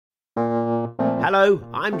Hello,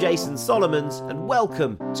 I'm Jason Solomons, and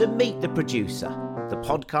welcome to Meet the Producer, the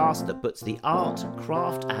podcast that puts the art,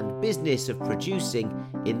 craft, and business of producing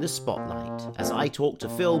in the spotlight, as I talk to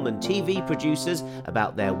film and TV producers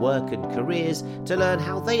about their work and careers to learn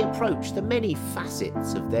how they approach the many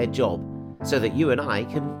facets of their job, so that you and I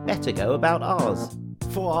can better go about ours.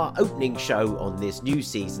 For our opening show on this new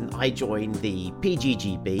season, I joined the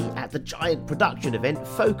PGGB at the giant production event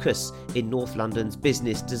Focus in North London's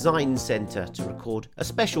Business Design Centre to record a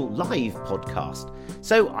special live podcast.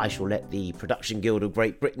 So I shall let the Production Guild of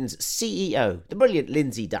Great Britain's CEO, the brilliant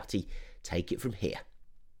Lindsay Dutty, take it from here.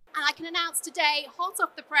 And I can announce today, hot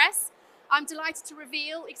off the press, I'm delighted to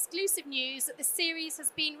reveal exclusive news that the series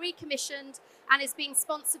has been recommissioned and is being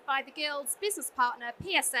sponsored by the Guild's business partner,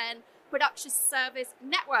 PSN, Production Service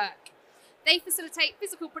Network. They facilitate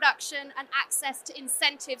physical production and access to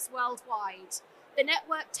incentives worldwide. The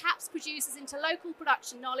network taps producers into local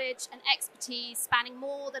production knowledge and expertise spanning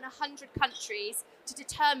more than 100 countries to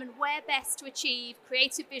determine where best to achieve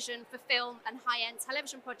creative vision for film and high-end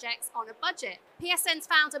television projects on a budget. PSN's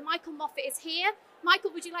founder Michael Moffat is here.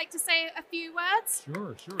 Michael, would you like to say a few words?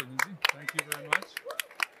 Sure, Lindsay. Thank you very much.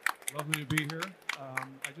 Lovely to be here.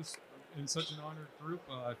 In such an honored group,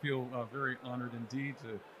 I feel very honored indeed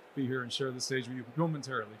to be here and share the stage with you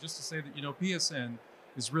momentarily. Just to say that, PSN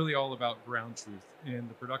is really all about ground truth in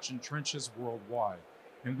the production trenches worldwide.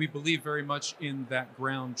 And we believe very much in that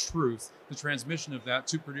ground truth, the transmission of that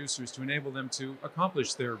to producers to enable them to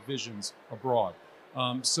accomplish their visions abroad.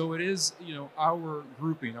 So it is, our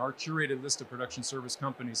grouping, our curated list of production service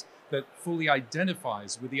companies that fully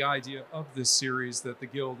identifies with the idea of this series that the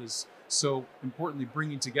Guild is so importantly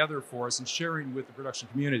bringing together for us and sharing with the production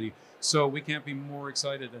community. So we can't be more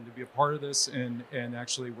excited than to be a part of this, and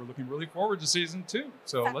actually we're looking really forward to season 2.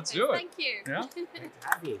 So Let's do it. Thank you. Yeah. Great to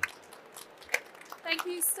have you. Thank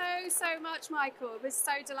you so much, Michael. We're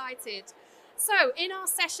so delighted. So in our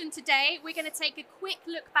session today, we're going to take a quick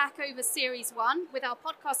look back over Series 1 with our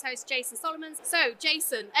podcast host, Jason Solomons. So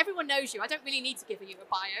Jason, everyone knows you. I don't really need to give you a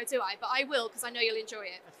bio, do I? But I will, because I know you'll enjoy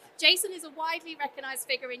it. Jason is a widely recognised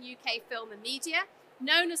figure in UK film and media,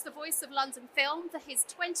 known as the voice of London film for his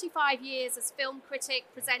 25 years as film critic,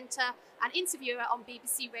 presenter and interviewer on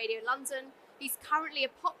BBC Radio London. He's currently a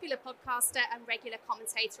popular podcaster and regular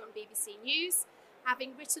commentator on BBC News,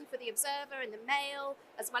 having written for The Observer and The Mail,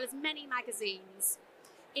 as well as many magazines.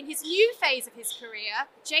 In his new phase of his career,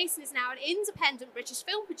 Jason is now an independent British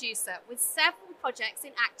film producer with several projects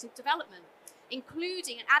in active development,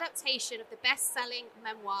 including an adaptation of the best-selling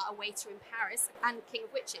memoir A Waiter in Paris and King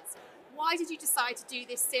of Witches. Why did you decide to do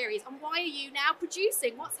this series, and why are you now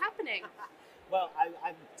producing? What's happening? Well,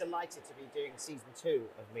 I'm delighted to be doing season 2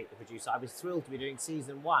 of Meet the Producer. I was thrilled to be doing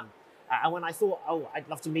season 1. And when I thought, I'd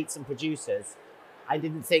love to meet some producers, I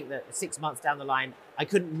didn't think that 6 months down the line, I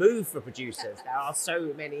couldn't move for producers. There are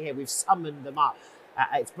so many here. We've summoned them up.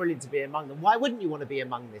 It's brilliant to be among them. Why wouldn't you want to be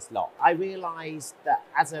among this lot? I realised that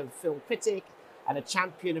as a film critic and a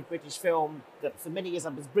champion of British film, that for many years I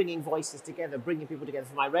was bringing voices together, bringing people together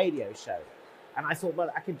for my radio show. And I thought,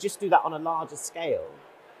 well, I could just do that on a larger scale,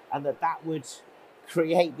 and that would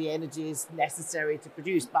create the energies necessary to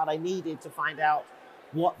produce. But I needed to find out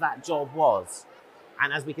what that job was.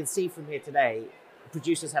 And as we can see from here today,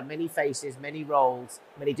 producers have many faces, many roles,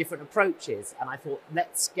 many different approaches. And I thought,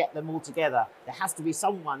 let's get them all together. There has to be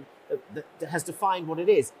someone that has defined what it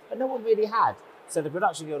is. But no one really had. So the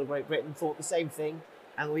Production Guild of Great Britain thought the same thing.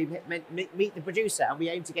 And we meet the producer. And we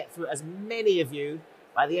aim to get through as many of you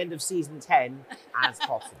by the end of season 10 as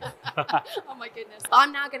possible. Oh my goodness.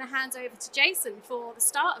 I'm now going to hand over to Jason for the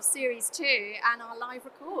start of series 2 and our live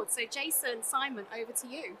record. So Jason, Simon, over to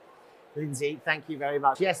you. Lindsay, thank you very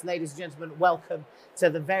much. Yes, ladies and gentlemen, welcome to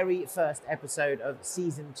the very first episode of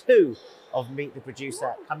season 2 of Meet the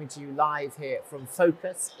Producer, coming to you live here from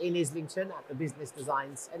Focus in Islington at the Business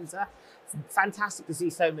Design Centre. It's fantastic to see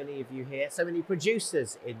so many of you here, so many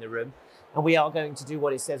producers in the room. And we are going to do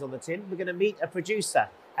what it says on the tin. We're going to meet a producer,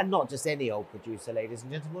 and not just any old producer, ladies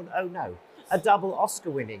and gentlemen. Oh no, a double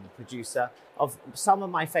Oscar-winning producer of some of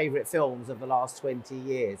my favourite films of the last 20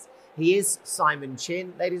 years. He is Simon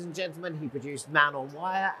Chinn, ladies and gentlemen. He produced Man on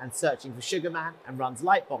Wire and Searching for Sugar Man and runs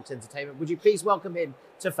Lightbox Entertainment. Would you please welcome him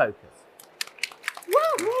to Focus?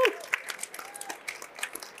 Woo!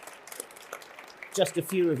 Just a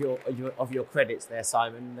few of your credits there,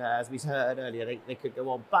 Simon. As we heard earlier, they could go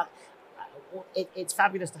on, but it's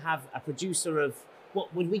fabulous to have a producer of,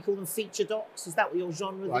 what would we call them, feature docs? Is that what your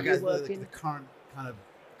genre that you work in? The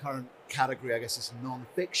current category, I guess, is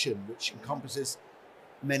non-fiction, which encompasses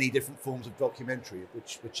many different forms of documentary,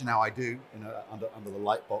 which now I do, under the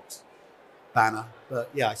Lightbox banner. But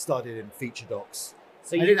yeah, I started in feature docs.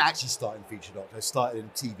 So I didn't actually start in feature docs. I started in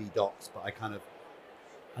TV docs, but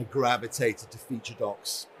I gravitated to feature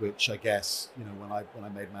docs, which I guess, when I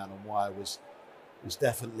made Man on Wire was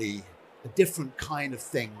definitely a different kind of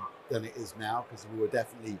thing than it is now, because we were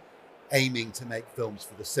definitely aiming to make films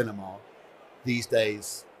for the cinema. These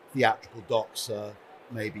days, theatrical docs are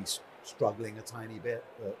maybe struggling a tiny bit,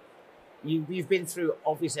 but you've been through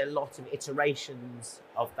obviously a lot of iterations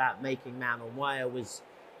of that. Making Man on Wire was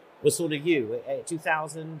sort of you.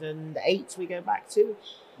 2008 we go back to?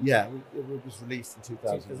 Yeah, it was released in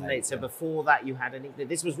 2008. So before that you had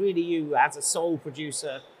this was really you as a sole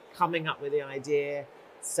producer coming up with the idea,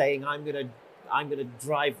 saying I'm gonna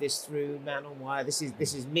drive this through Man on Wire. This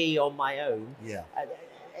is me on my own. Yeah.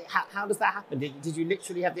 How does that happen? Did you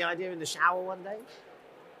literally have the idea in the shower one day?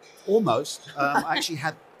 Almost. I actually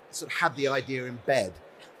had the idea in bed.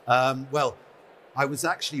 Well, I was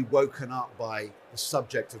actually woken up by the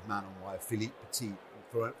subject of Man on Wire, Philippe Petit.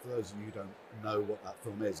 For those of you who don't know what that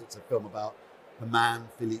film is, it's a film about the man,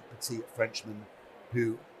 Philippe Petit, a Frenchman,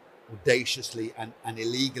 who audaciously and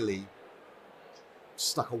illegally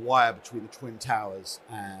stuck a wire between the Twin Towers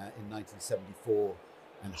in 1974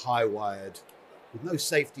 and high-wired with no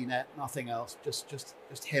safety net, nothing else,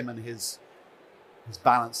 just him and his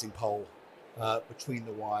balancing pole between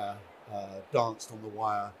the wire, danced on the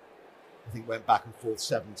wire, I think went back and forth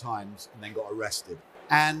 7 times and then got arrested.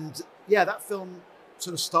 And yeah, that film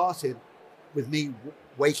sort of started with me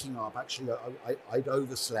waking up. Actually, I'd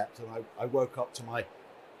overslept and I woke up to my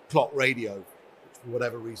clock radio, which for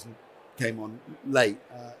whatever reason came on late,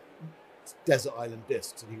 Desert Island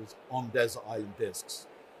Discs, and he was on Desert Island Discs.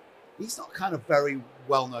 He's not kind of very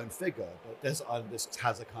well-known figure, but Desert Island Discs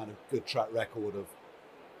has a kind of good track record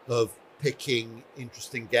of picking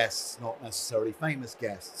interesting guests, not necessarily famous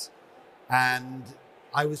guests. And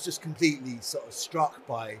I was just completely sort of struck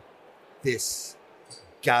by this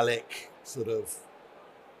Gallic, sort of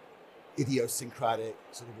idiosyncratic,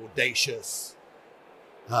 sort of audacious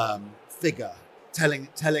figure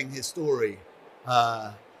telling his story.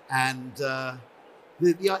 And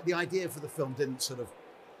the idea for the film didn't sort of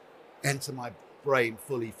enter my brain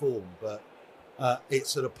fully formed, but it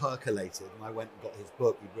sort of percolated, and I went and got his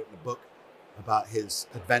book. He'd written a book about his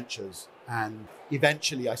adventures, and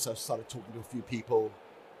eventually I sort of started talking to a few people,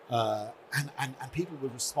 and people were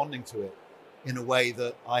responding to it in a way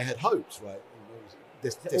that I had hoped, right?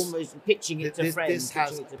 This almost pitching it to friends.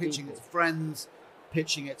 Pitching it to friends,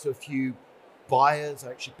 pitching it to a few buyers.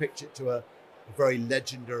 I actually pitched it to a very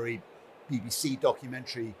legendary BBC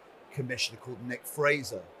documentary commissioner called Nick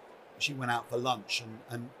Fraser. She went out for lunch,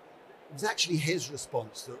 and it was actually his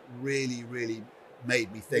response that really, really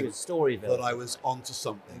made me think that I was onto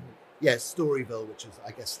something. Mm-hmm. Yes, Storyville, which is,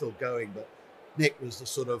 I guess, still going, but Nick was the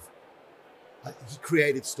sort of, he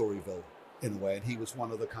created Storyville in a way, and he was one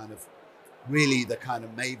of the kind of, really the kind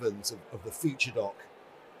of mavens of the feature doc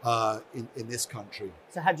in this country.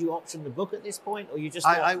 So had you optioned the book at this point, or you just...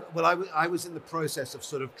 I was in the process of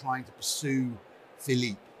sort of trying to pursue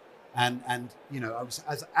Philippe, and I was,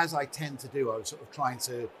 as I tend to do, I was sort of trying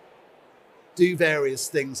to do various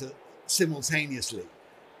things simultaneously,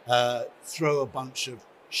 throw a bunch of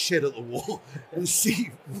shit at the wall and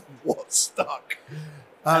see what stuck.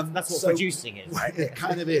 That's what producing is, right? It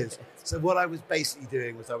kind of is. So what I was basically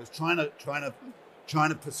doing was I was trying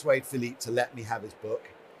to persuade Philippe to let me have his book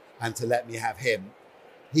and to let me have him.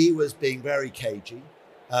 He was being very cagey.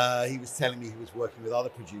 He was telling me he was working with other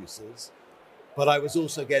producers, but I was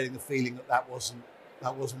also getting the feeling that wasn't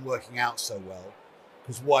working out so well,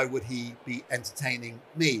 because why would he be entertaining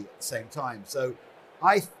me at the same time? So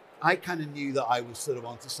I kind of knew that I was sort of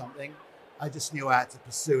onto something. I just knew I had to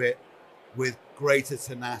pursue it with greater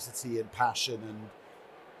tenacity and passion and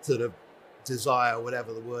sort of desire,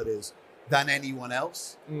 whatever the word is, than anyone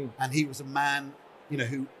else. And he was a man,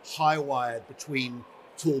 who high-wired between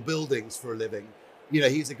tall buildings for a living.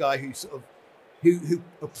 He's a guy who sort of, who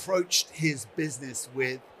approached his business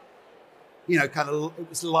with, kind of, it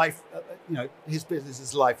was life, his business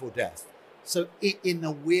is life or death. So in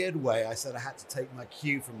a weird way, I said I had to take my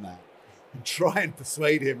cue from that and try and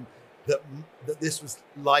persuade him that this was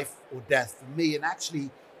life or death for me. And actually,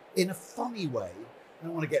 in a funny way, I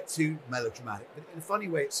don't want to get too melodramatic, but in a funny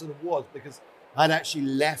way, it sort of was, because I'd actually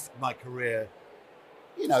left my career,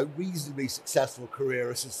 reasonably successful career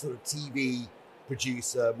as a sort of TV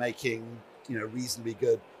producer, making, reasonably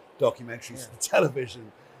good documentaries for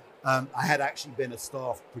television. I had actually been a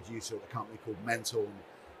staff producer at a company called Mentor,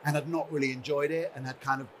 and had not really enjoyed it, and had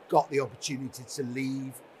kind of got the opportunity to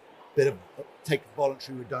leave, take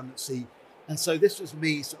voluntary redundancy. And so this was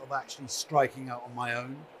me sort of actually striking out on my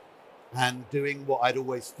own. and doing what I'd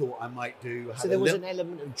always thought I might do. So there was an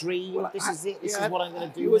element of dream. Well, this is it. This is what I'm going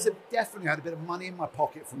to do. It was now? definitely had a bit of money in my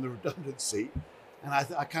pocket from the redundancy, and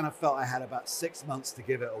I kind of felt I had about 6 months to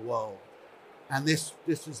give it a whirl. And this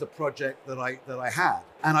was a project that I had,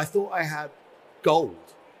 and I thought I had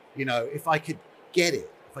gold. You know, if I could get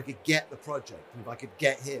it, if I could get the project, if I could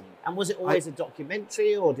get him. And was it always a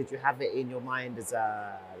documentary, or did you have it in your mind as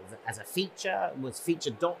a feature? Was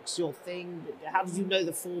feature docs your thing? How did you know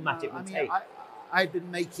the format it would take? I'd been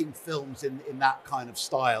making films in that kind of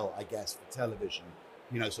style, I guess, for television.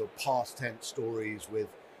 You know, sort of past tense stories with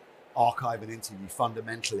archive and interview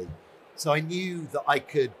fundamentally. So I knew that I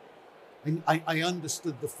could. I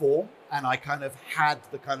understood the form, and I kind of had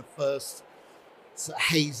the kind of first sort of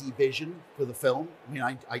hazy vision for the film. I mean,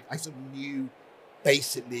 I sort of knew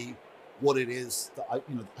basically what it is that I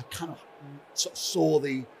kind of sort of saw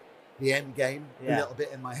the end game a little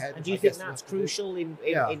bit in my head. And do you think that's crucial in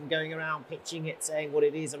going around pitching it, saying what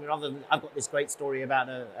it is? I mean, rather than I've got this great story about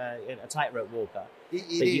a tightrope walker.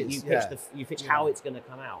 You pitch how it's going to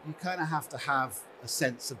come out. You kind of have to have a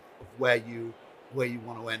sense of where you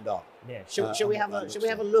want to end up. Yeah. Shall we have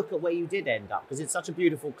a look at where you did end up? Because it's such a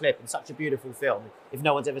beautiful clip and such a beautiful film. If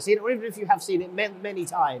no one's ever seen it, or even if you have seen it many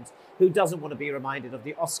times, who doesn't want to be reminded of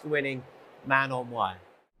the Oscar-winning Man on Wire?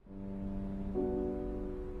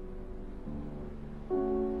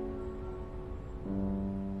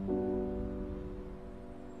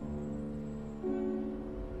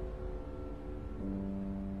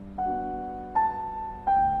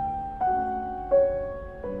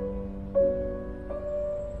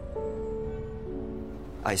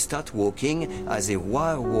 I start working as a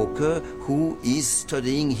wire worker who is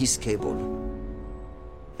studying his cable.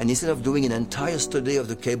 And instead of doing an entire study of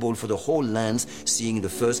the cable for the whole length, seeing the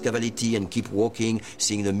first cavity and keep working,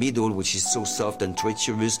 seeing the middle, which is so soft and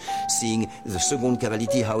treacherous, seeing the second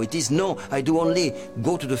cavity, how it is, no, I do only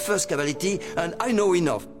go to the first cavity and I know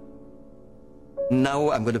enough. Now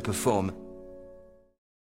I'm going to perform.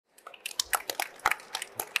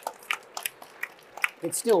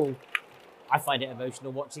 It's still, I find it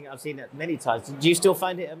emotional watching it. I've seen it many times. Do you still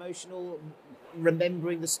find it emotional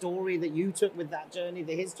remembering the story that you took with that journey,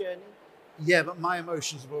 his journey? Yeah, but my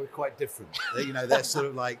emotions are probably quite different. They're sort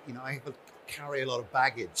of like, I have to carry a lot of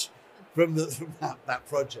baggage from that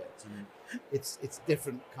project. And it's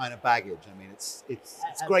different kind of baggage. I mean, it's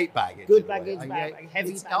great baggage. Good baggage,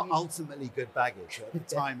 heavy it's baggage. Ultimately good baggage. At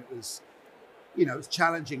the time, it was, it was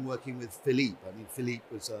challenging working with Philippe. I mean, Philippe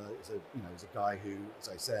was a guy who, as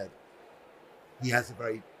I said, he has a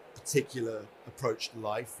very particular approach to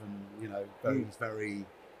life, and he's very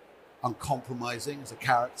uncompromising as a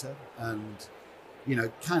character, and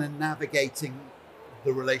kind of navigating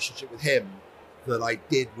the relationship with him that I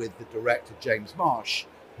did with the director James Marsh,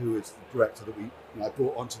 who is the director that I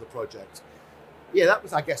brought onto the project. Yeah, that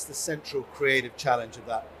was, I guess, the central creative challenge of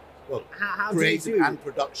that. Well, creative and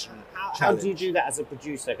production challenge. How do you do that as a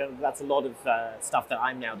producer? Because that's a lot of stuff that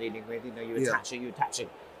I'm now dealing with. You attach a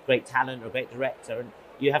great talent or a great director, and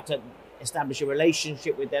you have to establish a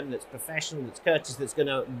relationship with them that's professional, that's courteous, that's going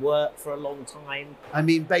to work for a long time. I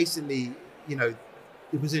mean, basically,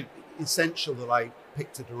 it was essential that I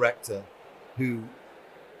picked a director who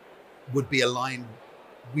would be aligned.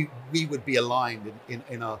 We would be aligned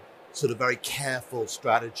in a sort of very careful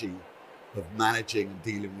strategy of managing and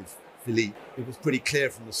dealing with Philippe. It was pretty clear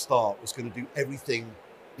from the start was going to do everything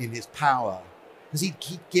in his power, because he'd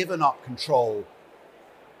given up control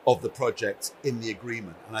of the project in the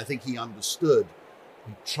agreement. And I think he understood.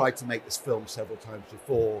 He tried to make this film several times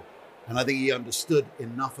before, and I think he understood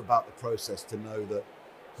enough about the process to know that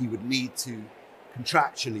he would need to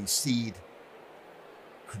contractually cede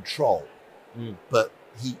control. But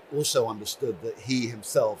he also understood that he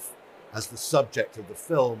himself, as the subject of the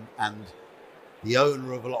film and the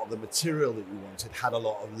owner of a lot of the material that we wanted, had a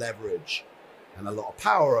lot of leverage and a lot of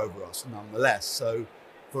power over us nonetheless. So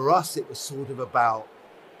for us, it was sort of about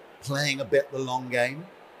playing a bit the long game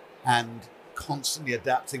and constantly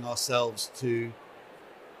adapting ourselves to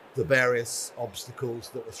the various obstacles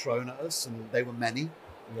that were thrown at us, and they were many.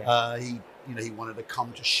 Yeah. He wanted to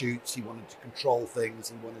come to shoots, he wanted to control things,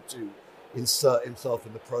 he wanted to insert himself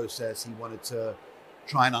in the process, he wanted to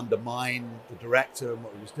try and undermine the director and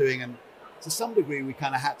what he was doing, and to some degree we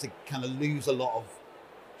kind of had to kind of lose a lot of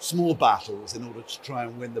small battles in order to try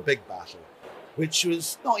and win the big battle, which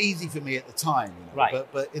was not easy for me at the time. Right.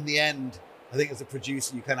 But in the end, I think as a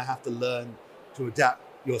producer, you kind of have to learn to adapt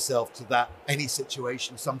yourself to any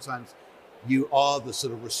situation. Sometimes you are the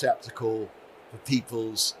sort of receptacle for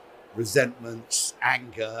people's resentments,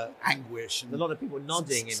 anger, anguish. And a lot of people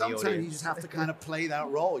nodding in the audience. Sometimes you just have to kind of play that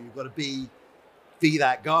role. You've got to be be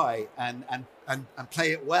that guy and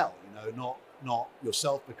play it well, not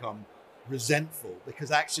yourself become resentful,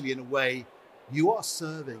 because actually in a way you are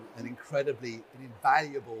serving an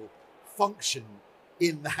invaluable function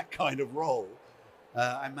in that kind of role.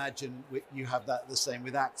 I imagine you have that the same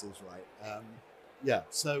with actors, right?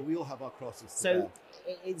 So we all have our crosses to bear.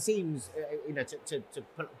 It seems, to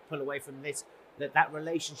pull away from this, that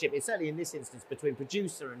relationship, it's certainly in this instance between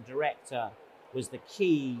producer and director, was the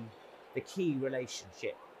key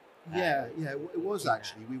relationship. It was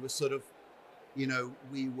actually. We were sort of,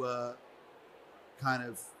 we were kind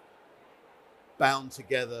of bound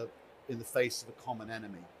together in the face of a common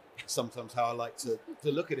enemy. Sometimes how I like to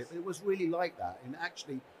look at it. But it was really like that. And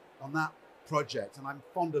actually on that project, and I'm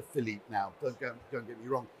fond of Philippe now, don't get me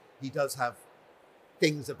wrong, he does have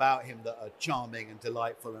things about him that are charming and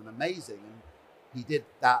delightful and amazing. And he did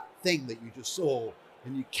that thing that you just saw,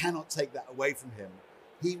 and you cannot take that away from him.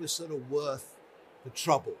 He was sort of worth the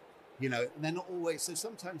trouble, and they're not always, so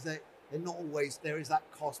sometimes they're not always, there is that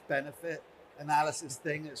cost benefit analysis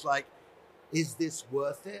thing. It's like, is this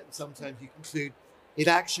worth it? And sometimes you conclude it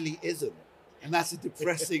actually isn't. And that's a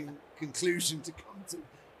depressing conclusion to come to.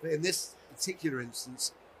 But in this particular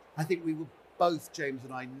instance, I think we were both, James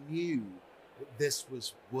and I, knew that this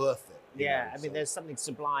was worth it. Yeah, there's something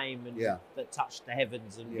sublime and that touched the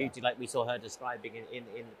heavens and beauty, like we saw her describing in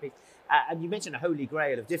the piece. And you mentioned a holy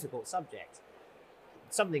grail of difficult subjects.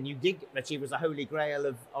 Something you did achieve was a holy grail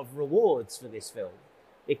of rewards for this film,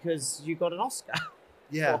 because you got an Oscar.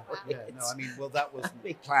 That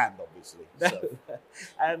wasn't planned, obviously. So.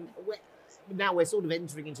 Now we're sort of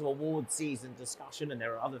entering into award season discussion, and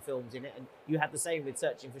there are other films in it, and you had the same with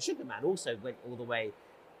Searching for Sugar Man, also went all the way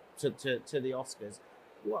to the Oscars.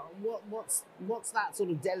 What's that sort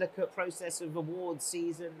of delicate process of award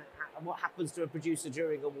season? What happens to a producer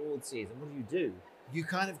during award season? What do you do? You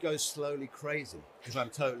kind of go slowly crazy, because I'm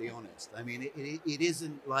totally honest. It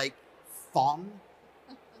isn't like fun.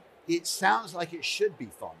 It sounds like it should be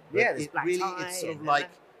fun. But it's sort of like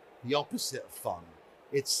the opposite of fun.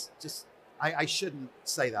 It's just, I shouldn't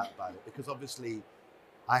say that about it, because obviously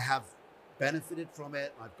I have benefited from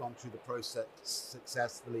it. I've gone through the process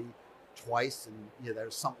successfully twice, and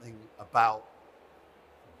there's something about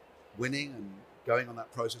winning and going on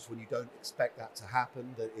that process when you don't expect that to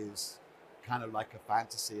happen that is kind of like a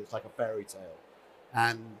fantasy. It's like a fairy tale.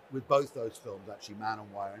 And with both those films, actually, Man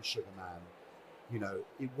on Wire and Sugar Man,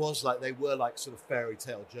 it was like they were like sort of fairy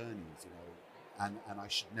tale journeys, and I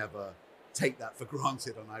should never take that for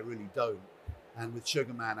granted, and I really don't. And with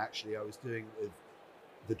Sugar Man, actually, I was doing it with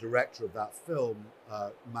the director of that film,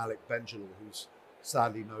 Malik Benjalal, who's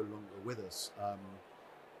sadly no longer with us.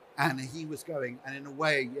 And he was going, and in a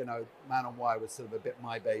way, Man on Wire was sort of a bit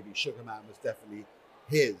my baby. Sugar Man was definitely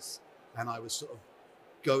his. And I was sort of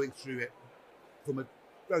going through it from a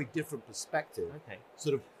very different perspective,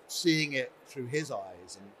 sort of seeing it through his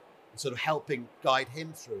eyes and sort of helping guide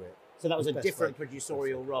him through it. So that was a different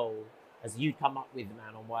producerial role as you'd come up with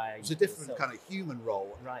Man on Wire. It's a different kind of human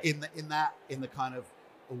role in the kind of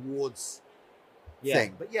awards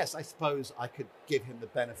thing. But yes, I suppose I could give him the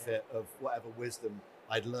benefit of whatever wisdom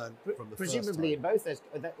I'd learned from the presumably first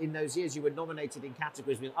time. in those years you were nominated in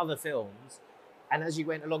categories with other films, and as you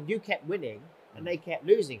went along you kept winning and they kept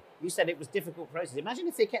losing. You said it was a difficult process. Imagine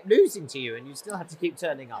if they kept losing to you and you still had to keep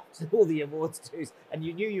turning up to all the awards dues, and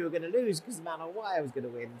you knew you were going to lose because Man on Wire was going to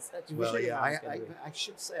win. I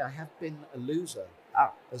should say I have been a loser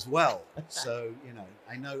as well. So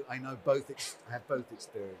I know both. I have both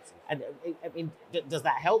experiences. And does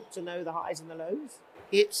that help to know the highs and the lows?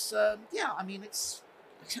 It's it's.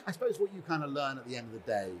 I suppose what you kind of learn at the end of the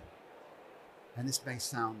day, and this may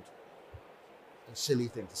sound a silly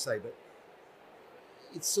thing to say, but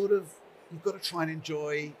it's sort of, you've got to try and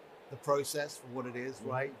enjoy the process for what it is,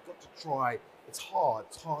 right? You've got to try. It's hard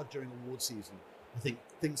during award season. I think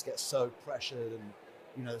things get so pressured, and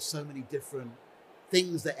there's so many different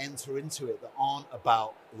things that enter into it that aren't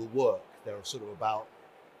about the work. They're sort of about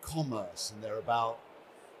commerce, and they're about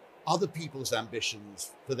other people's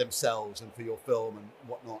ambitions for themselves and for your film and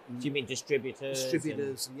whatnot. Do you mean distributors?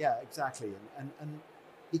 And yeah, exactly. And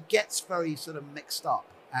it gets very sort of mixed up.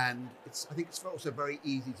 And I think it's also very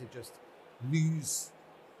easy to just lose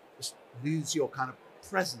your kind of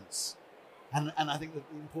presence. And I think that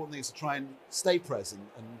the important thing is to try and stay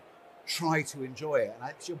present and try to enjoy it. And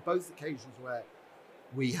actually, on both occasions where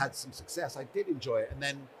we had some success, I did enjoy it. And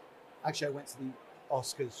then actually I went to the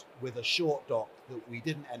Oscars with a short doc that we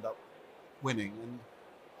didn't end up winning. And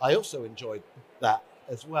I also enjoyed that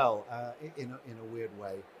as well, in a weird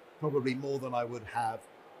way. Probably more than I would have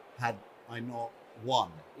had I not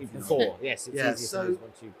one. Before, yes, it's Yeah, easier so- to lose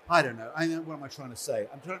once you. I don't know. What am I trying to say?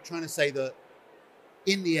 I'm trying to say that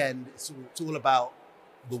in the end, it's all about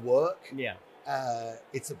the work. Yeah.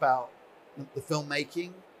 It's about the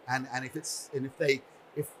filmmaking, and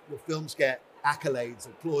if your films get accolades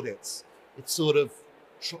or plaudits, it's sort of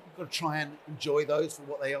you've got to try and enjoy those for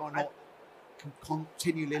what they are, not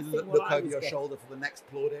continually I think look what I over was your getting- shoulder for the next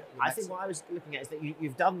plaudit. I think what I was looking at is that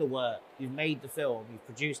you've done the work, you've made the film, you've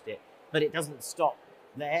produced it, but it doesn't stop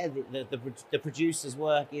there. The producer's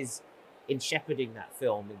work is in shepherding that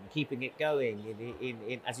film and keeping it going,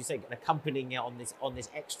 in as you say, accompanying it on this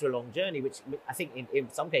extra long journey, which I think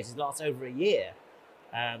in some cases lasts over a year.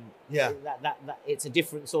 That it's a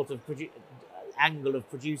different sort of angle of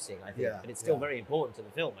producing, I think, but it's still very important to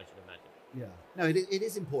the film, I should imagine. Yeah, no, it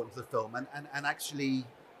is important to the film, and actually,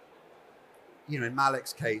 you know, in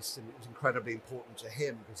Malik's case, and it was incredibly important to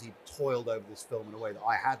him because he toiled over this film in a way that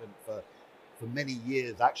I hadn't for many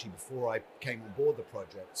years, actually, before I came on board the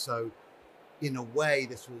project. So, in a way,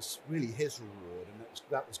 this was really his reward, and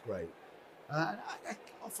that was great. And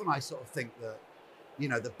often I sort of think that, you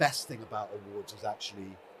know, the best thing about awards is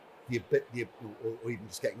actually or even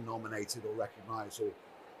just getting nominated or recognised, or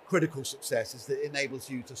critical success is that it enables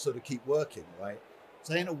you to sort of keep working, right?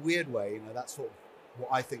 So in a weird way, you know, that's sort of what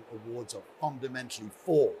I think awards are fundamentally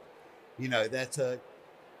for. You know, they're to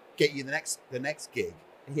get you the next gig,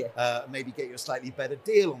 maybe get you a slightly better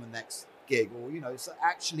deal on the next gig, or, you know, so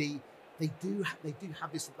actually they do have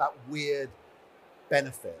that weird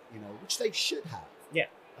benefit, you know, which they should have. Yeah.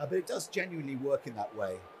 But it does genuinely work in that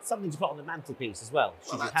way. Something to put on the mantelpiece as well.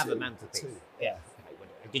 Should you have a mantelpiece? Yeah.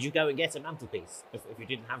 Did you go and get a mantelpiece? If you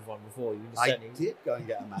didn't have one before, you certainly... I did go and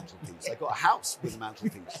get a mantelpiece. I got a house with a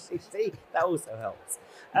mantelpiece. See, that also helps.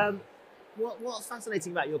 What's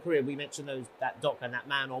fascinating about your career? We mentioned that doc and that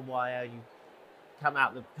Man on Wire. You come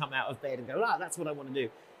out of bed and go, that's what I want to do.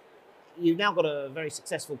 You've now got a very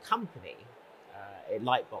successful company in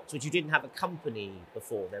Lightbox, which you didn't have a company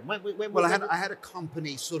before then. I had a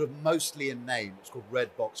company sort of mostly in name. It's called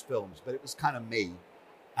Red Box Films, but it was kind of me.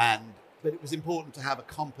 But it was important to have a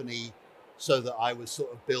company so that I was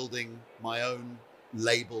sort of building my own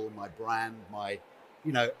label, my brand, I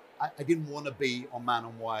didn't want to be on Man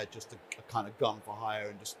on Wire just a kind of gun for hire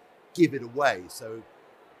and just give it away. So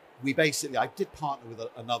I did partner with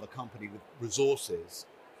another company with resources,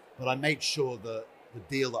 but I made sure that the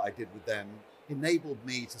deal that I did with them enabled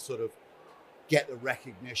me to sort of get the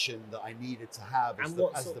recognition that I needed to have as the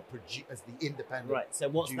independent. Right. So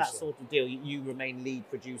what's producer. that sort of deal? You remain lead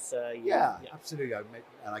producer. Yeah, absolutely. I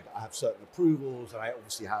have certain approvals, and I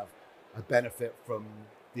obviously I benefit from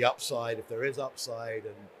the upside if there is upside,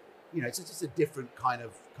 and you know, it's just a different kind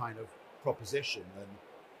of proposition than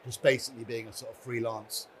just basically being a sort of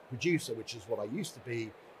freelance producer, which is what I used to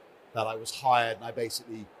be. That I was hired, and I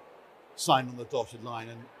basically signed on the dotted line,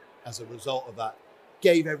 and as a result of that,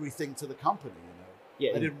 gave everything to the company.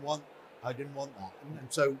 You know, I didn't want that, and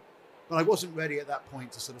so, but I wasn't ready at that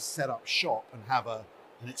point to sort of set up shop and have an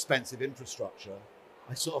expensive infrastructure.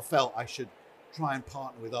 I sort of felt I should try and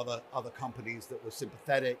partner with other companies that were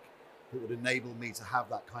sympathetic, that would enable me to have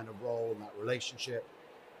that kind of role and that relationship,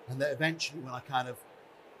 and that eventually, when I kind of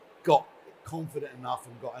got confident enough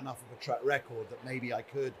and got enough of a track record, that maybe I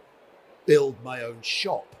could build my own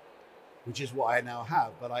shop, which is what I now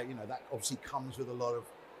have. But that obviously comes with a lot of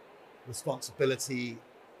responsibility,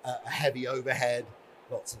 a heavy overhead,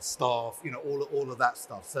 lots of staff, you know, all of that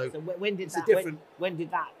stuff. So when did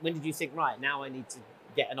you think, right, now I need to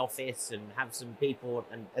get an office and have some people,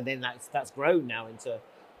 and then that's grown now into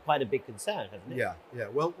quite a big concern, hasn't it? Yeah.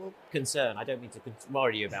 Well, concern. I don't mean to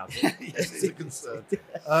worry you about it. Yes, it's a concern.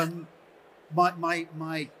 My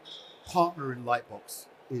partner in Lightbox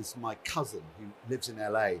is my cousin who lives in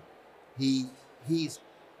LA. He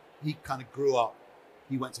kind of grew up.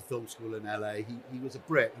 He went to film school in LA. He was a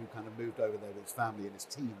Brit who kind of moved over there with his family in his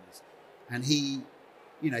teens, and he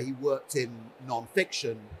worked in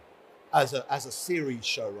non-fiction as a series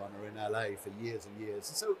showrunner in LA for years and years.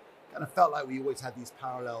 And so, kind of felt like we always had these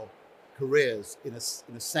parallel careers in a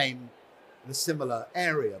similar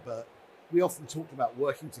area. But we often talked about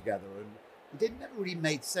working together, and it never really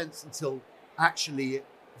made sense until actually it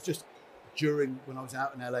was just when I was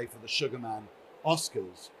out in LA for the Sugarman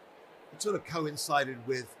Oscars. It sort of coincided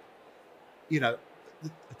with, you know,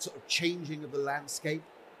 the sort of changing of the landscape.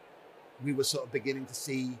 We were sort of beginning to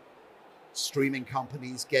see streaming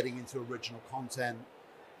companies getting into original content.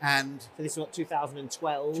 And so this is what,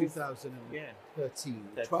 2012? 2013.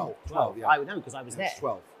 12, yeah. I know, because I was there.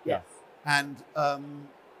 12, yes. And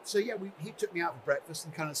he took me out for breakfast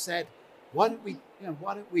and kind of said, why don't we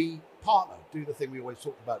partner, do the thing we always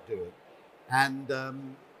talked about doing?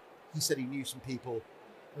 And he said he knew some people.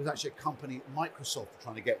 There was actually a company, Microsoft,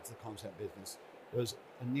 trying to get into the content business. There was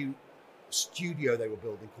a new studio they were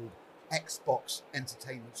building called Xbox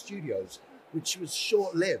Entertainment Studios, which was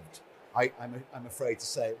short-lived. I'm afraid to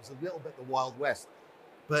say it was a little bit the Wild West,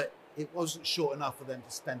 but it wasn't short enough for them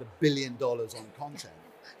to spend $1 billion on content.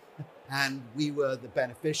 And we were the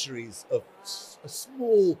beneficiaries of a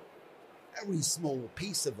small, very small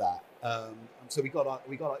piece of that. And so we got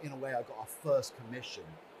in a way, I got our first commission,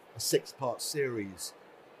 a 6-part series,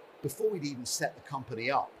 before we'd even set the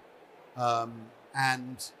company up.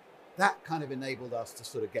 And that kind of enabled us to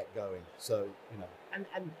sort of get going. So, you know.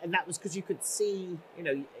 And that was because you could see, you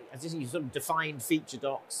know, as you sort of defined feature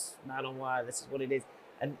docs, Man on Wire, this is what it is.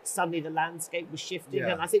 And suddenly the landscape was shifting.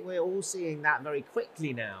 Yeah. And I think we're all seeing that very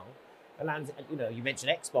quickly now. You know, you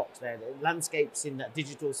mentioned Xbox there. The landscapes in that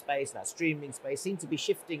digital space, that streaming space, seem to be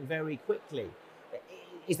shifting very quickly.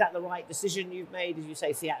 Is that the right decision you've made? As you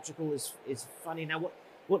say, theatrical is funny. Now,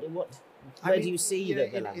 where do you see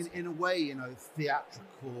the landscape? In a way, you know,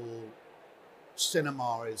 theatrical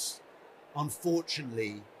cinema is,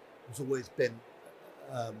 unfortunately, has always been,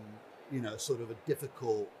 you know, sort of a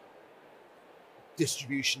difficult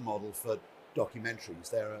distribution model for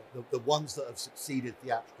documentaries. There are the ones that have succeeded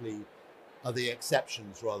theatrically are the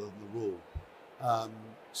exceptions rather than the rule.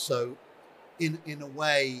 So, in a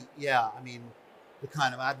way, yeah, I mean, the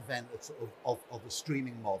kind of advent of the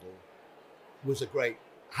streaming model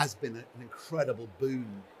has been an incredible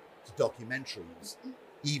boon to documentaries,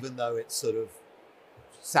 even though it's sort of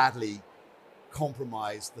sadly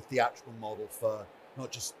compromised the theatrical model for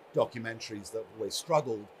not just documentaries that have always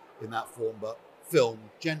struggled in that form, but film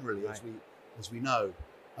generally, right, as we know.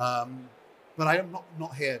 But I'm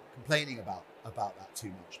not here complaining about that too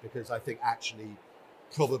much, because I think actually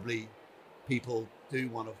probably people do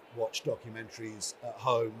want to watch documentaries at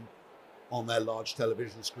home on their large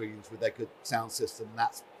television screens with their good sound system.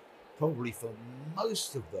 That's probably for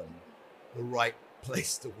most of them the right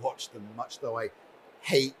place to watch them, much though I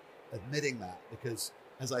hate admitting that, because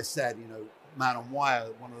as I said, you know, Man on Wire,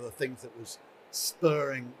 one of the things that was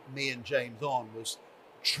spurring me and James on was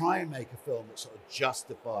try and make a film that sort of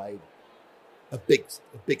justified a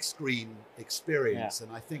big screen experience. And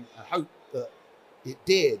I hope that it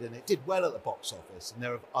did, and it did well at the box office. And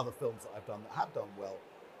there are other films that I've done that have done well.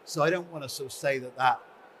 So I don't want to sort of say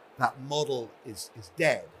that model is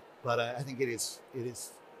dead, but I think it is.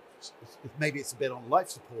 Maybe it's a bit on life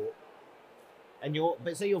support. And you're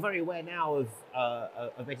very aware now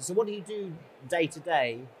of making. So what do you do day to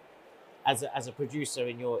day as a producer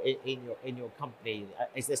in your company?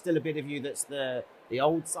 Is there still a bit of you that's the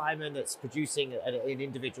old Simon that's producing an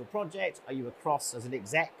individual project? Are you across as an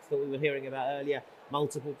exec that we were hearing about earlier,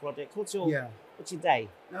 multiple projects? What's your day?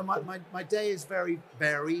 No, my day is very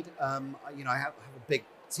varied. You know, I have a big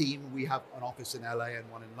team. We have an office in LA and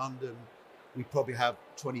one in London. We probably have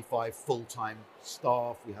 25 full-time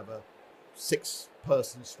staff. We have a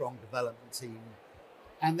 6-person strong development team.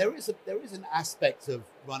 And there is an aspect of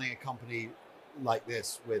running a company like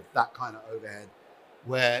this with that kind of overhead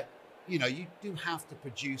where, you know, you do have to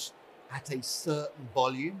produce at a certain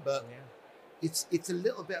volume, but it's a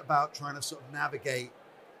little bit about trying to sort of navigate,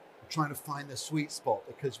 trying to find the sweet spot,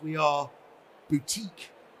 because we are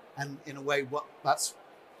boutique, and in a way that's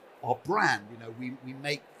our brand. You know, we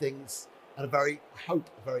make things at a very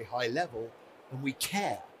high level, and we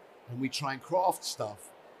care, and we try and craft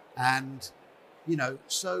stuff. And, you know,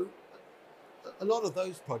 so a lot of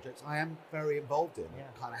those projects I am very involved in,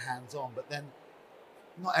 kind of hands-on, but then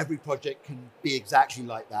not every project can be exactly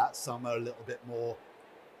like that. Some are a little bit more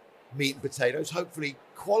meat and potatoes, hopefully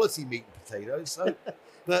quality meat and potatoes. So,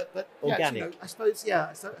 but organic. You know, I suppose,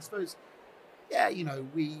 you know,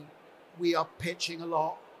 we are pitching a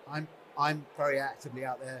lot. I'm very actively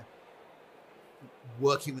out there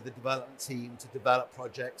working with the development team to develop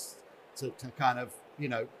projects to kind of, you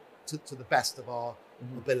know, to the best of our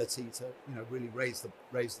ability to, you know, really raise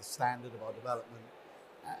the standard of our development.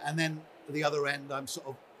 And then at the other end, I'm sort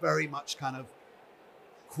of very much kind of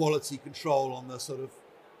quality control on the sort of,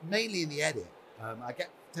 mainly in the edit. I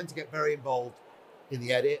tend to get very involved in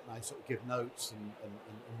the edit, and I sort of give notes and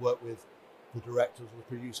work with the directors or the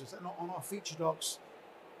producers. And on our feature docs,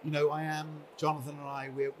 you know, Jonathan and I,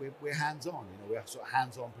 we're hands-on, you know, we're sort of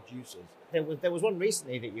hands-on producers. There was one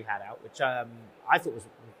recently that you had out, which I thought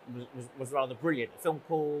was rather brilliant. A film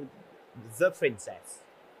called The Princess.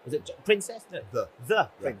 Was it Princess? No. The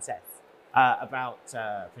Princess. About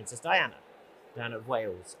Princess Diana of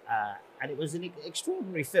Wales. And it was an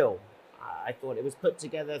extraordinary film. I thought it was put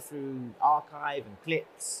together through archive and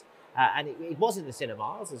clips. And it was in the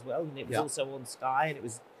cinemas as well. And it was also on Sky. And it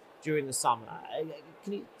was during the summer.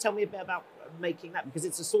 Can you tell me a bit about making that? Because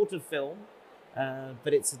it's a sort of film,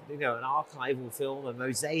 but it's an archival film, a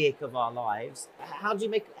mosaic of our lives. How do you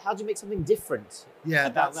make something different? Yeah,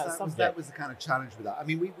 about that was the kind of challenge with that. I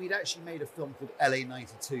mean, we'd actually made a film called LA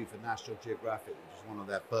 '92 for National Geographic, which was one of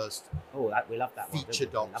their first we love that feature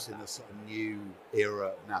docs in the sort of new era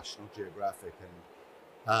of National Geographic,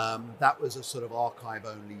 and that was a sort of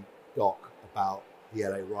archive-only doc about the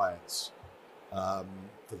LA riots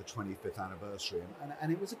for the 25th anniversary,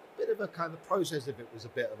 and it was a bit of a kind of process. If it was a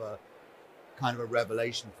bit of a kind of a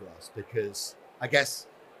revelation for us, because I guess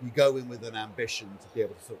you go in with an ambition to be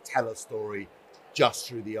able to sort of tell a story just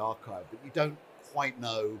through the archive, but you don't quite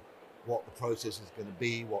know what the process is going to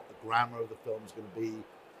be, what the grammar of the film is going to be,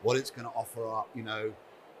 what it's going to offer up.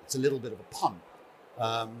 It's a little bit of a punt,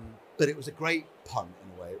 but it was a great punt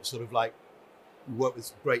in a way. It was sort of like we worked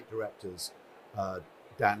with great directors,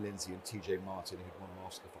 Dan Lindsay and TJ Martin, who'd won an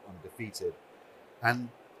Oscar for Undefeated, and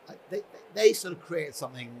they sort of created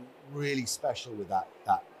something really special with that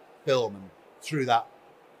film, and through that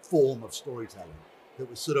form of storytelling that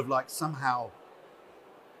was sort of like somehow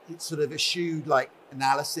it sort of eschewed like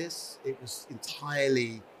analysis. It was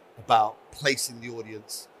entirely about placing the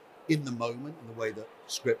audience in the moment in the way that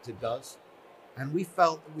scripted does, and we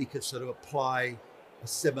felt that we could sort of apply a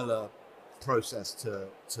similar process to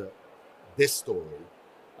this story.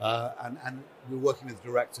 And we're working with a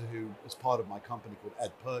director who is part of my company called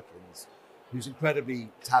Ed Perkins, who's an incredibly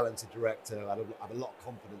talented director. I have a lot of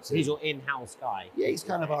confidence in. He's your in-house guy. Yeah, he's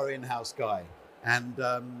kind of our in-house guy. And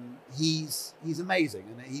he's amazing.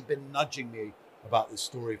 And he'd been nudging me about this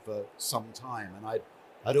story for some time. And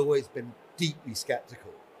I'd always been deeply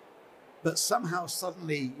skeptical. But somehow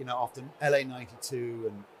suddenly, after LA '92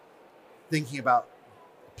 and thinking about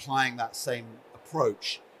applying that same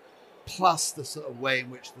approach, plus the sort of way in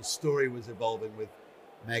which the story was evolving with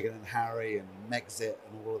Meghan and Harry and Megxit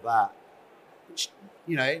and all of that, which,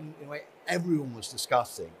 in a way everyone was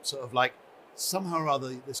discussing, sort of like somehow or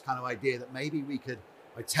other this kind of idea that maybe we could,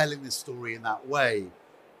 by telling this story in that way,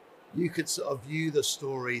 you could sort of view the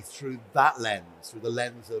story through that lens, through the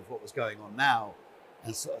lens of what was going on now,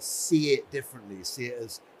 and sort of see it differently, see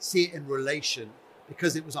it in relation,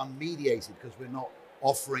 because it was unmediated, because we're not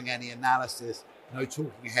offering any analysis, no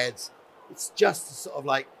talking heads. It's just sort of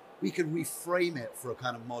like we can reframe it for a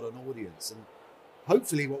kind of modern audience. And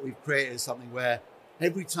hopefully what we've created is something where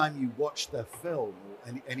every time you watch the film,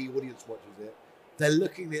 or any audience watches it, they're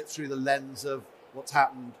looking at it through the lens of what's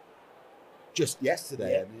happened just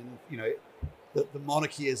yesterday. Yeah. I mean, the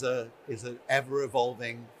monarchy is an ever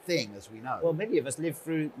evolving thing, as we know. Well, many of us live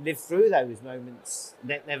through those moments.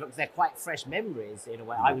 They're quite fresh memories in a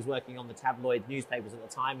way. I was working on the tabloid newspapers at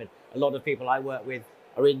the time, and a lot of people I work with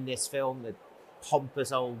are in this film. The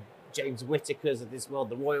pompous old James Whittakers of this world,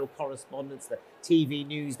 the royal correspondents, the TV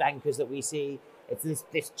news anchors that we see. It's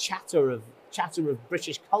this chatter of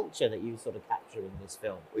British culture that you sort of capture in this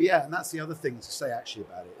film. Well, yeah, and that's the other thing to say actually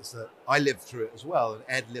about it, is that I lived through it as well, and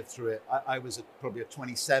Ed lived through it. I was probably a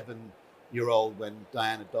 27-year-old when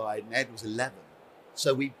Diana died, and Ed was 11.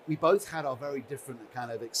 So we both had our very different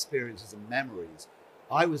kind of experiences and memories.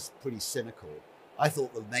 I was pretty cynical. I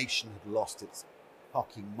thought the nation had lost its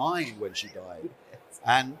fucking mind when she died.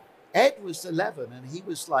 And Ed was 11, and he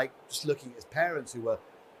was like just looking at his parents who were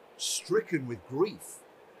stricken with grief,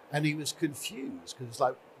 and he was confused because it's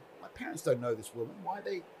like, my parents don't know this woman. Why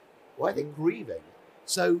are they grieving?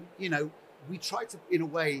 So we tried to, in a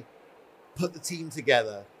way, put the team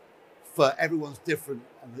together for everyone's different.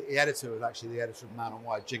 And the editor was actually the editor of Man on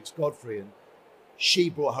Wire, Jinx Godfrey, and she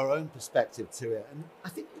brought her own perspective to it. And I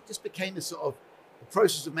think it just became this sort of, the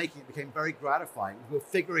process of making it became very gratifying. We were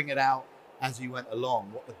figuring it out as we went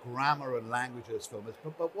along, what the grammar and language of this film is,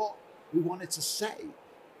 but what we wanted to say.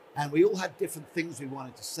 And we all had different things we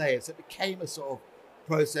wanted to say. And so it became a sort of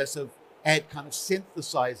process of Ed kind of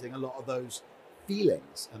synthesizing a lot of those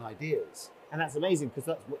feelings and ideas. And that's amazing, because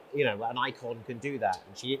that's an icon can do that,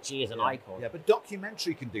 and she is an icon. Yeah, but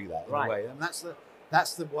documentary can do that in a way, and that's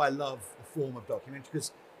why I love the form of documentary,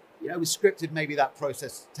 because with scripted maybe that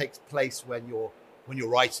process takes place when you're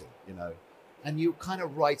writing, and you're kind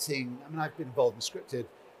of writing. I mean, I've been involved in scripted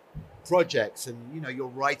projects, and you're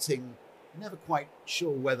writing. You're never quite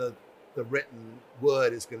sure whether the written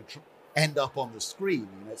word is going to end up on the screen.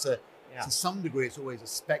 To some degree, it's always a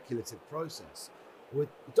speculative process. With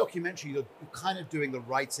a documentary, you're kind of doing the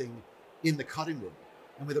writing in the cutting room.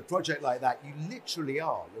 And with a project like that, you literally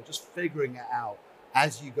are. You're just figuring it out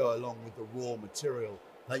as you go along with the raw material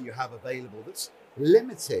that you have available. That's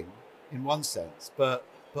limiting in one sense, but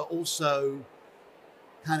also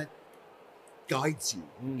kind of guides you.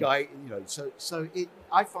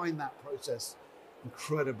 I find that process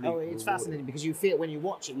incredibly it's rewarding. fascinating because you feel, when you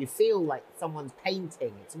watch it, you feel like someone's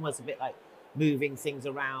painting. It's almost a bit like moving things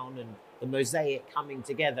around and the mosaic coming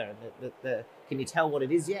together. Can you tell what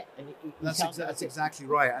it is yet? And That's exactly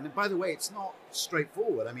right. And by the way, it's not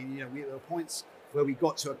straightforward. I mean, there were points where we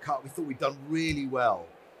got to a cut, we thought we'd done really well.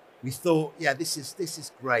 We thought, yeah, this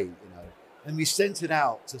is great, And we sent it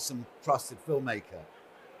out to some trusted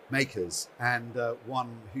makers, and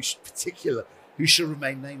one who shall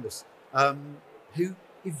remain nameless, who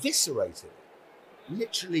eviscerated it,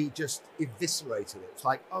 literally just eviscerated it. It's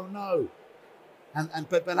like, oh no,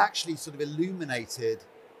 but actually sort of illuminated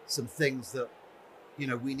some things that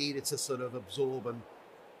we needed to sort of absorb,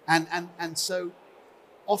 and so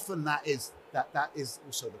often that is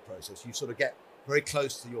also the process. You sort of get very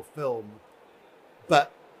close to your film,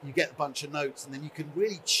 but you get a bunch of notes and then you can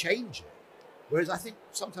really change it. Whereas I think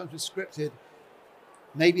sometimes with scripted,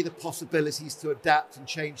 maybe the possibilities to adapt and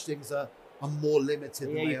change things are more limited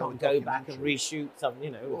than you can't go back and reshoot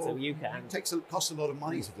something, so you can. It costs a lot of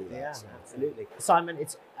money to do that. Yeah, absolutely. Simon,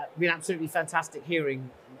 it's been absolutely fantastic hearing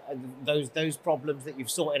those problems that you've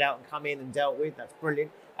sorted out and come in and dealt with. That's brilliant.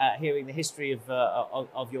 Hearing the history of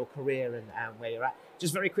your career and where you're at.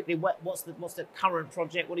 Just very quickly, what's the current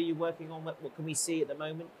project? What are you working on? What can we see at the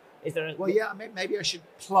moment? Is there? Maybe I should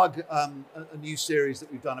plug a new series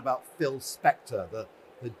that we've done about Phil Spector, the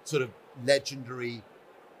sort of legendary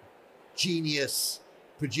genius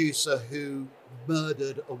producer who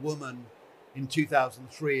murdered a woman in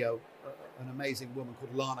 2003, an amazing woman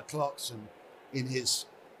called Lana Clarkson, in his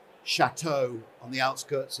chateau on the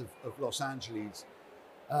outskirts of Los Angeles.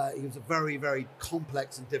 He was a very, very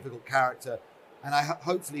complex and difficult character. And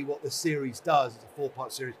hopefully what the series does, it's a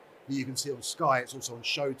 4-part series that you can see on Sky, it's also on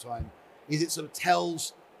Showtime, is it sort of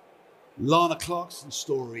tells Lana Clarkson's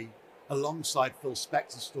story alongside Phil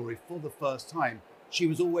Spector's story for the first time. She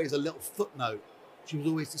was always a little footnote. She was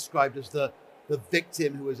always described as the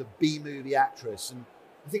victim who was a B-movie actress. And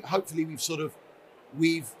I think hopefully we've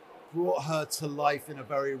brought her to life in a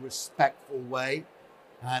very respectful way.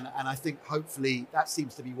 And I think hopefully that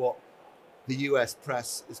seems to be what the US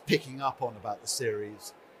press is picking up on about the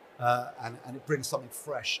series. And it brings something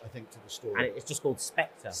fresh, I think, to the story. And it's just called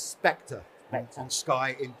Spectre. Spectre. On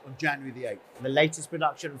Sky on January the 8th. The latest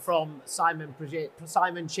production from Simon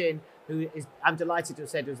Chinn, who is, I'm delighted to have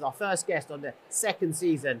said, was our first guest on the second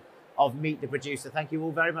season of Meet the Producer. Thank you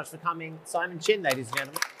all very much for coming. Simon Chinn, ladies and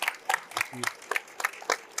gentlemen. Thank you.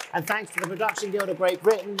 And thanks to the Production Guild of Great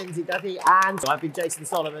Britain, Lindsay Duffy, and I've been Jason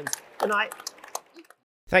Solomons. Good night.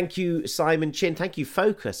 Thank you, Simon Chinn. Thank you,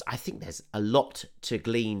 Focus. I think there's a lot to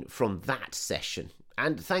glean from that session.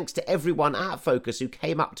 And thanks to everyone at Focus who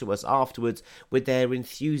came up to us afterwards with their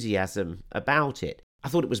enthusiasm about it. I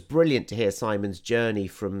thought it was brilliant to hear Simon's journey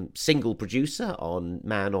from single producer on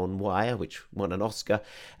Man on Wire, which won an Oscar,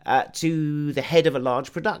 to the head of a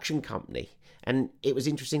large production company. And it was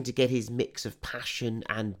interesting to get his mix of passion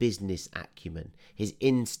and business acumen, his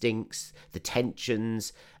instincts, the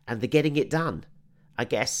tensions, and the getting it done. I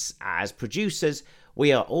guess, as producers,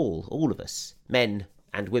 we are all of us, men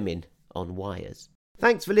and women on wires.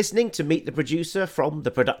 Thanks for listening to Meet the Producer from the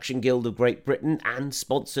Production Guild of Great Britain and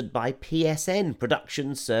sponsored by PSN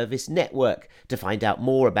Production Service Network. To find out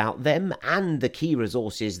more about them and the key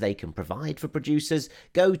resources they can provide for producers,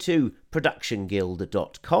 go to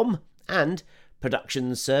productionguild.com and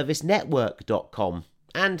productionservicenetwork.com.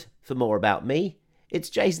 And for more about me, it's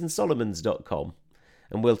jasonsolomons.com.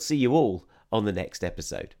 And we'll see you all on the next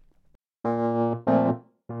episode.